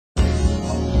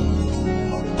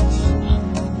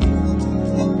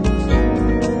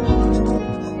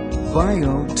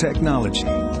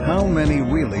Biotechnology. How many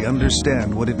really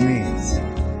understand what it means?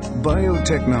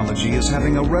 Biotechnology is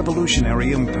having a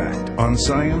revolutionary impact on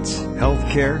science,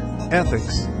 healthcare,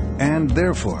 ethics, and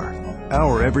therefore,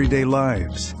 our everyday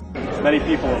lives. Many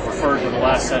people have referred to the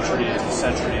last century as the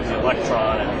century of the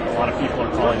electron, and a lot of people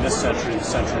are calling this century the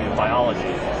century of biology.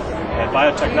 And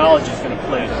biotechnology is going to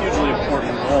play a hugely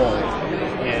important role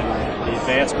in the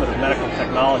advancement of medical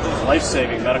technologies,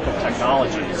 life-saving medical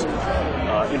technologies,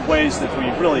 in ways that we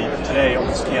really today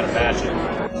almost can't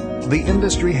imagine. The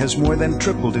industry has more than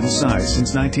tripled in size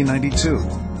since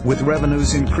 1992, with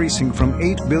revenues increasing from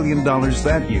 $8 billion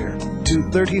that year to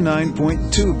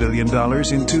 $39.2 billion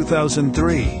in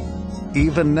 2003.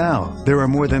 Even now, there are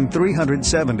more than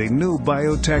 370 new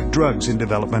biotech drugs in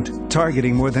development,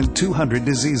 targeting more than 200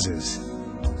 diseases.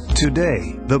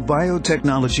 Today, the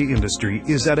biotechnology industry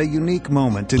is at a unique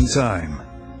moment in time.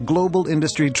 Global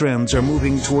industry trends are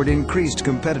moving toward increased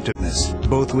competitiveness,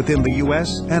 both within the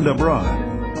U.S. and abroad.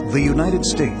 The United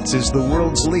States is the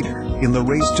world's leader in the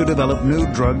race to develop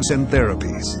new drugs and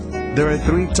therapies. There are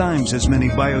 3 times as many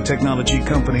biotechnology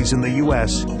companies in the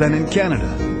U.S. than in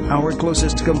Canada, our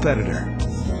closest competitor.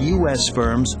 U.S.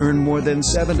 firms earn more than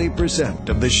 70%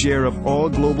 of the share of all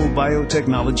global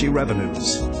biotechnology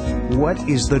revenues. What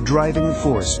is the driving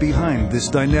force behind this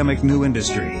dynamic new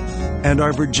industry? And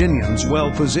are Virginians well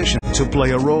positioned to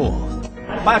play a role?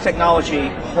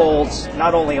 Biotechnology holds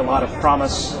not only a lot of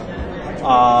promise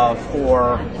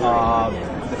for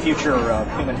the future of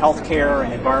human health care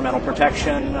and environmental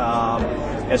protection,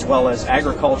 as well as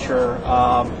agriculture.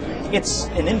 It's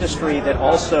an industry that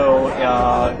also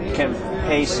can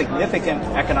pay significant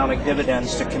economic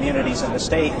dividends to communities in the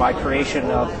state by creation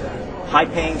of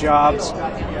high-paying jobs,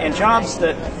 and jobs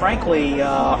that, frankly,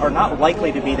 are not likely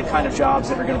to be the kind of jobs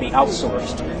that are going to be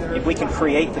outsourced. If we can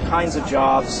create the kinds of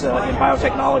jobs in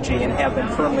biotechnology and have them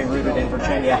firmly rooted in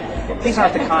Virginia, these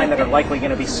aren't the kind that are likely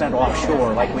going to be sent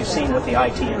offshore like we've seen with the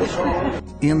IT industry.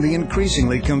 In the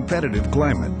increasingly competitive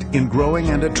climate in growing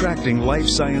and attracting life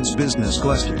science business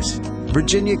clusters,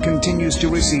 Virginia continues to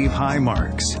receive high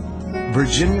marks.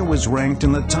 Virginia was ranked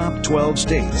in the top 12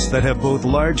 states that have both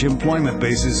large employment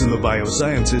bases in the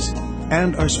biosciences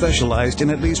and are specialized in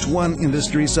at least one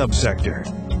industry subsector.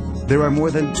 There are more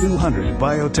than 200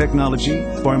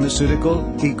 biotechnology, pharmaceutical,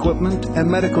 equipment, and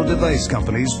medical device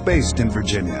companies based in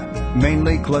Virginia,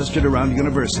 mainly clustered around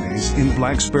universities in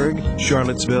Blacksburg,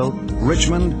 Charlottesville,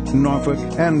 Richmond, Norfolk,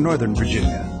 and Northern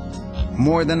Virginia.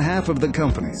 More than half of the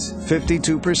companies,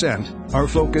 52%, are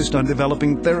focused on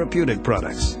developing therapeutic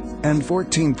products, and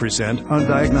 14% on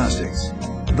diagnostics.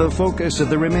 The focus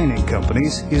of the remaining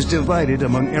companies is divided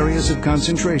among areas of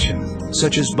concentration,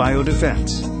 such as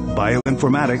biodefense,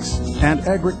 bioinformatics, and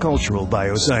agricultural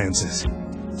biosciences.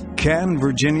 Can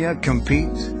Virginia compete?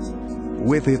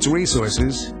 With its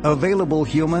resources, available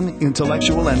human,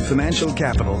 intellectual, and financial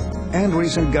capital, and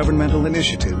recent governmental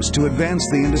initiatives to advance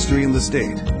the industry in the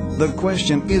state, the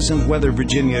question isn't whether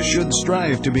Virginia should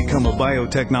strive to become a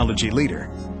biotechnology leader,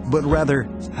 but rather,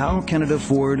 how can it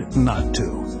afford not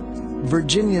to?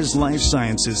 Virginia's life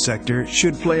sciences sector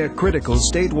should play a critical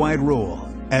statewide role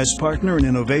as partner in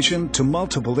innovation to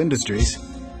multiple industries,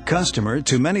 customer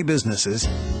to many businesses,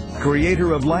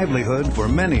 creator of livelihood for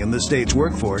many in the state's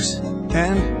workforce,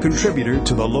 and contributor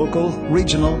to the local,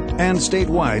 regional, and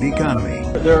statewide economy.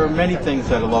 There are many things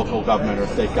that a local government or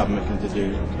state government can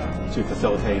do to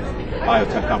facilitate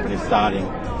biotech companies starting.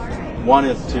 One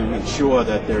is to ensure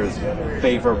that there's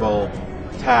favorable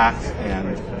tax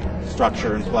and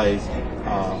structure in place,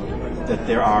 that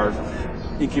there are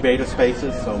incubator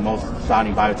spaces, so most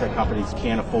starting biotech companies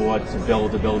can't afford to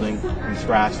build a building from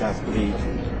scratch. It has to be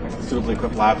suitably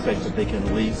equipped lab space that they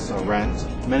can lease or rent.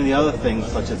 Many of the other things,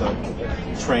 such as a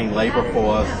trained labor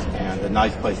force and a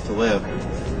nice place to live,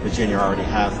 Virginia already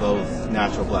has those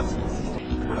natural blessings.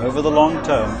 Over the long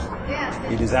term,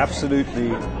 it is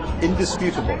absolutely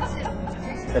indisputable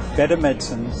that better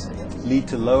medicines lead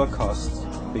to lower costs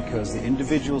because the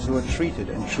individuals who are treated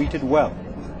and treated well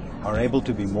are able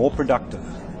to be more productive.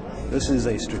 This is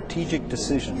a strategic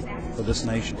decision for this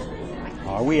nation.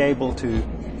 Are we able to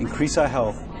increase our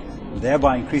health and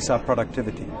thereby increase our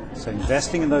productivity? So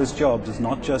investing in those jobs is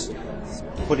not just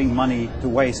putting money to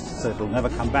waste so it'll never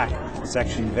come back. It's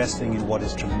actually investing in what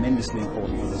is tremendously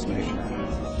important for this nation.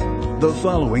 The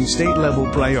following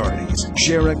state-level priorities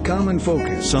share a common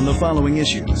focus on the following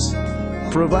issues: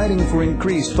 providing for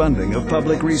increased funding of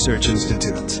public research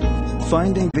institutes,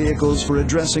 finding vehicles for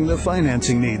addressing the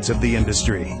financing needs of the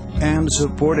industry, and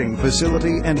supporting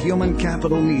facility and human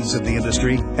capital needs of the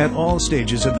industry at all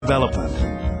stages of development.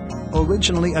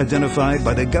 Originally identified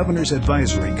by the Governor's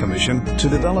Advisory Commission to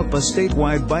develop a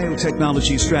statewide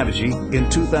biotechnology strategy in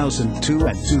 2002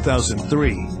 and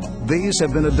 2003, these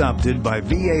have been adopted by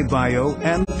VA Bio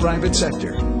and the private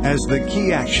sector as the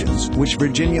key actions which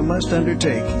Virginia must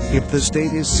undertake if the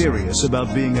state is serious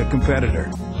about being a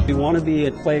competitor. We want to be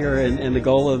a player, and the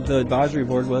goal of the advisory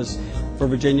board was for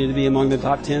Virginia to be among the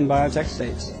top 10 biotech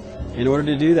states. In order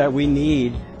to do that, we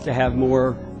need to have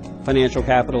more financial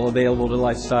capital available to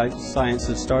life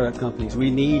sciences startup companies.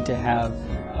 We need to have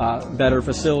better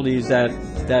facilities that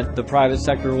the private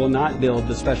sector will not build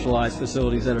the specialized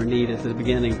facilities that are needed at the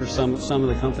beginning for some of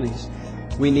the companies.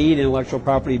 We need intellectual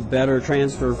property better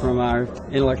transfer from our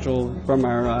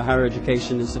higher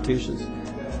education institutions.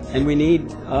 And we need,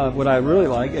 what I really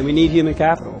like, and we need human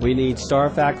capital. We need star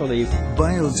faculty.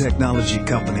 Biotechnology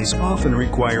companies often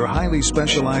require highly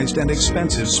specialized and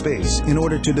expensive space in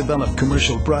order to develop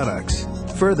commercial products.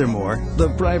 Furthermore, the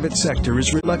private sector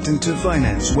is reluctant to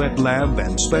finance wet lab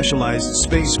and specialized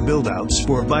space build-outs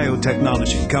for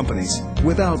biotechnology companies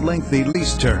without lengthy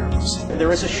lease terms.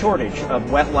 There is a shortage of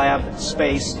wet lab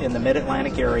space in the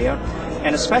Mid-Atlantic area,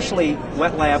 and especially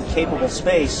wet lab capable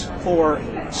space for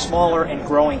smaller and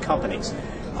growing companies.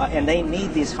 And they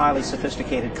need these highly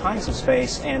sophisticated kinds of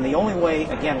space, and the only way,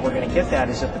 again, we're going to get that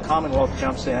is if the Commonwealth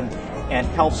jumps in and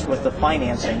helps with the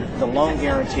financing, the loan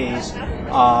guarantees,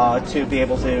 to be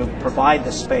able to provide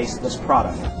this space, this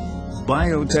product.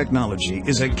 Biotechnology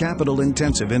is a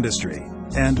capital-intensive industry,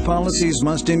 and policies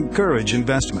must encourage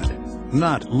investment,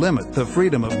 not limit the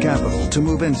freedom of capital to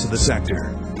move into the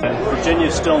sector. And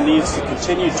Virginia still needs to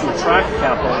continue to attract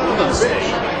capital into the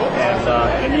state,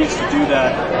 and it needs to do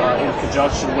that in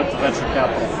conjunction with the venture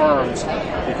capital firms,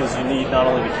 because you need not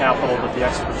only the capital but the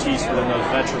expertise within those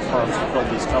venture firms to build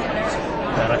these companies.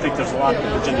 And I think there's a lot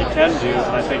that Virginia can do,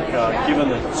 and I think given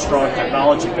the strong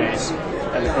technology base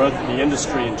and the growth of the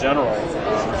industry in general,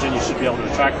 Virginia should be able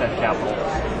to attract that capital,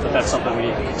 but that's something we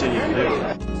need to continue to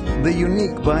do. The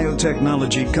unique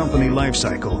biotechnology company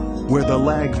lifecycle, where the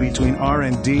lag between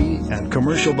R&D and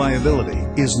commercial viability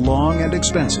is long and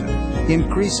expensive,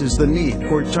 increases the need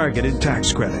for targeted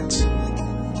tax credits.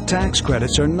 Tax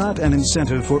credits are not an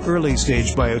incentive for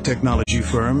early-stage biotechnology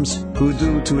firms who,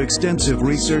 due to extensive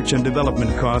research and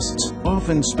development costs,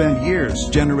 often spend years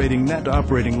generating net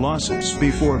operating losses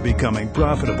before becoming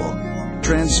profitable.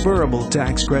 Transferable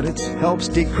tax credits helps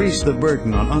decrease the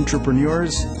burden on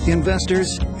entrepreneurs,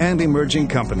 investors, and emerging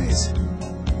companies.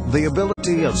 The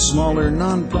ability of smaller,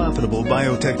 non-profitable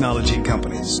biotechnology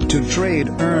companies to trade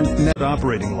earned net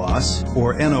operating loss,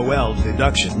 or NOL,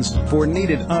 deductions for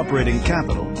needed operating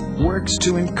capital works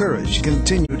to encourage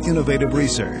continued innovative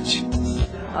research.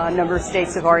 A number of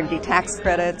states have R&D tax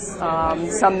credits.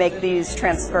 Some make these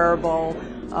transferable,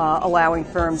 allowing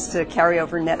firms to carry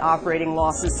over net operating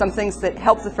losses. Some things that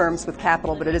help the firms with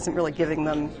capital, but it isn't really giving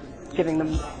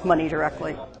them money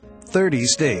directly. 30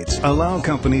 states allow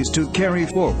companies to carry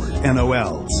forward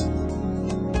NOLs.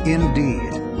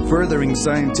 Indeed, furthering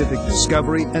scientific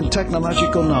discovery and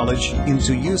technological knowledge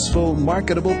into useful,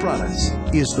 marketable products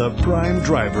is the prime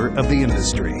driver of the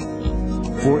industry.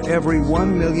 For every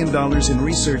 $1 million in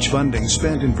research funding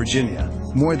spent in Virginia,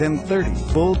 more than 30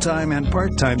 full-time and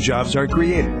part-time jobs are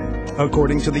created,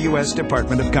 according to the U.S.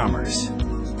 Department of Commerce.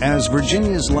 As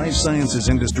Virginia's life sciences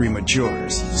industry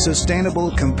matures, sustainable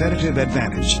competitive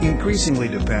advantage increasingly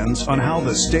depends on how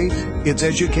the state, its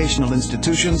educational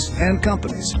institutions, and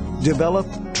companies develop,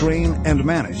 train, and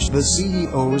manage the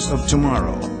CEOs of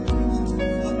tomorrow.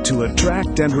 To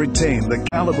attract and retain the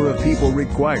caliber of people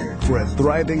required for a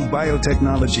thriving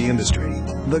biotechnology industry,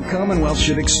 the Commonwealth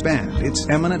should expand its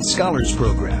Eminent Scholars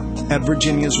Program at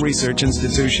Virginia's research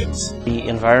institutions. The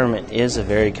environment is a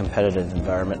very competitive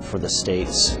environment for the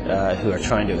states who are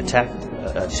trying to attract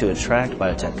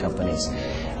biotech companies.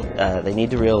 They need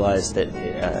to realize that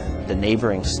the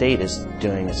neighboring state is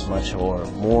doing as much or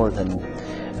more than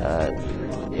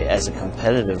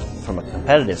from a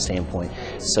competitive standpoint.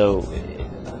 So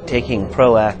taking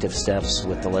proactive steps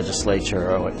with the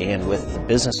legislature and with the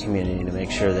business community to make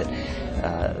sure that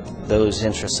those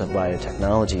interests of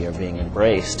biotechnology are being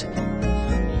embraced.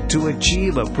 To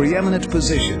achieve a preeminent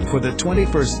position for the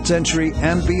 21st century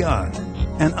and beyond,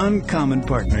 an uncommon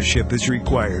partnership is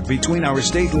required between our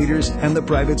state leaders and the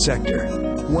private sector,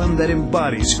 one that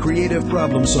embodies creative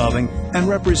problem solving and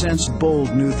represents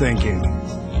bold new thinking.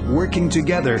 Working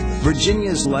together,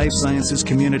 Virginia's life sciences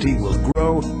community will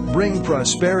grow, bring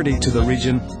prosperity to the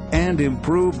region, and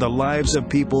improve the lives of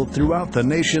people throughout the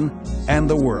nation and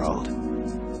the world.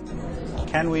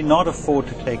 Can we not afford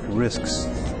to take risks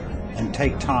and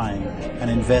take time and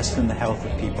invest in the health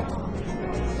of people?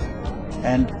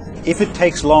 And if it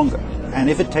takes longer, And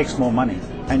if it takes more money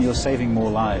and you're saving more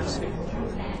lives,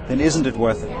 then isn't it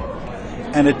worth it?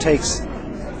 And it takes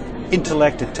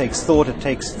intellect, it takes thought, it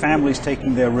takes families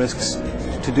taking their risks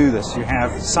to do this. You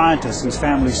have scientists whose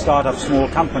families start up small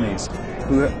companies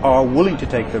who are willing to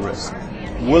take the risk,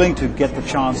 willing to get the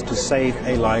chance to save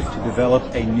a life, to develop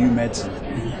a new medicine.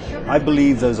 I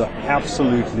believe those are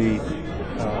absolutely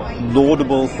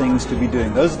laudable things to be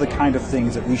doing. Those are the kind of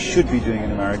things that we should be doing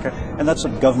in America, and that's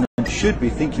what government should be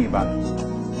thinking about.